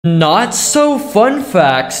Not so fun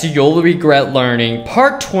facts you'll regret learning,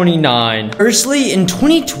 part 29. Firstly, in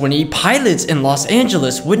 2020, pilots in Los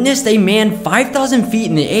Angeles witnessed a man 5,000 feet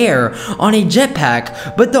in the air on a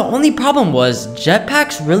jetpack, but the only problem was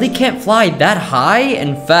jetpacks really can't fly that high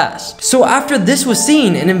and fast. So after this was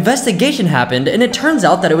seen, an investigation happened, and it turns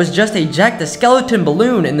out that it was just a Jack the Skeleton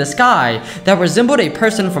balloon in the sky that resembled a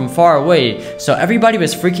person from far away, so everybody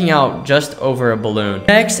was freaking out just over a balloon.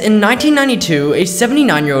 Next, in 1992, a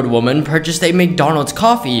 79-year-old woman purchased a McDonald's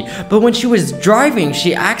coffee, but when she was driving,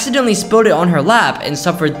 she accidentally spilled it on her lap and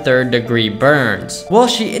suffered third-degree burns. Well,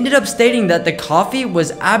 she ended up stating that the coffee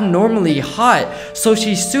was abnormally hot, so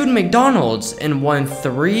she sued McDonald's and won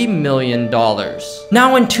 $3 million.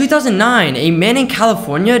 Now, in 2009, a man in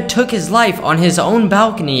California took his life on his own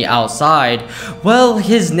balcony outside. Well,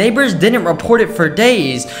 his neighbors didn't report it for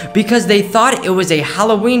days because they thought it was a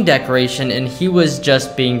Halloween decoration and he was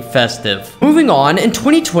just being festive. Moving on, in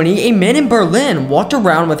 2020, a man in Berlin walked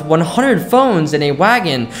around with 100 phones in a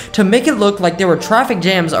wagon to make it look like there were traffic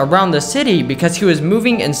jams around the city because he was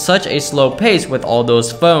moving in such a slow pace with all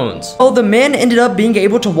those phones. Well, the man ended up being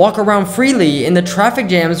able to walk around freely and the traffic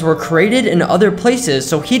jams were created in other places,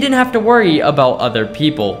 so he didn't have to worry about other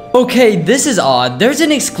people. Okay, this is odd. There's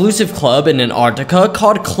an exclusive club in Antarctica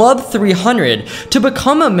called Club 300. To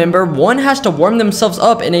become a member, one has to warm themselves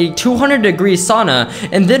up in a 200-degree sauna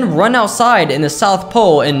and then run outside in the South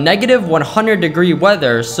Pole in negative 100-degree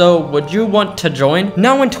weather, so would you want to join?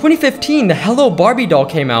 Now, in 2015, the Hello Barbie doll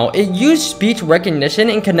came out. It used speech recognition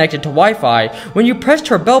and connected to Wi-Fi. When you pressed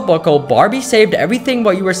her belt buckle, Barbie saved everything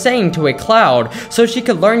what you were saying to a cloud, so she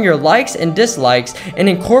could learn your likes and dislikes and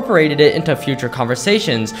incorporated it into future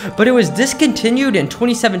conversations. But it was discontinued in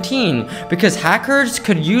 2017 because hackers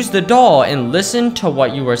could use the doll and listen to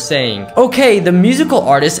what you were saying. Okay, the musical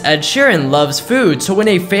artist Ed Sheeran loves food, so when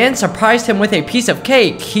a fan surprised him with a piece of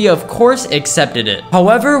cake, he of course accepted it.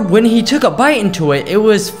 However, when he took a bite into it, it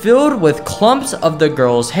was filled with clumps of the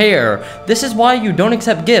girl's hair. This is why you don't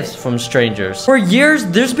accept gifts from strangers. For years,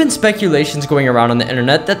 there's been speculations going around on the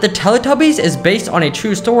internet that the Teletubbies is based on a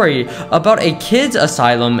true story about a kids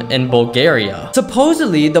asylum in Bulgaria.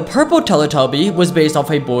 Supposedly, the purple Teletubby was based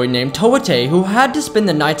off a boy named Toate who had to spend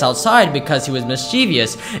the nights outside because he was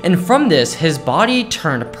mischievous, and from this, his body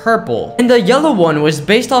turned purple. And the yellow one was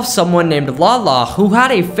based off someone named Lala who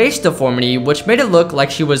had a face deformity which made it look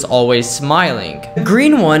like she was always smiling. The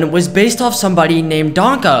green one was based off somebody named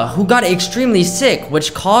Donka who got extremely sick,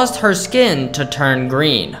 which caused her skin to turn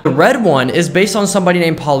green. The red one is based on somebody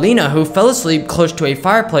named Paulina who fell asleep close to a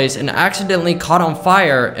fireplace and accidentally caught on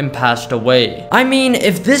fire and passed away. I mean,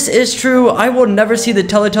 if this is true, I will never see the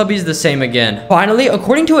Teletubbies the same again. Finally,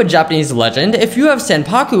 according to a Japanese legend, if you have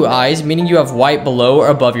senpaku eyes, meaning you have white below or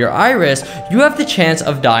above your iris, you have the chance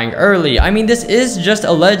of dying early. I mean, this is just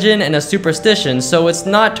a legend and a superstition, so it's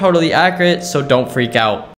not totally accurate, so don't freak out.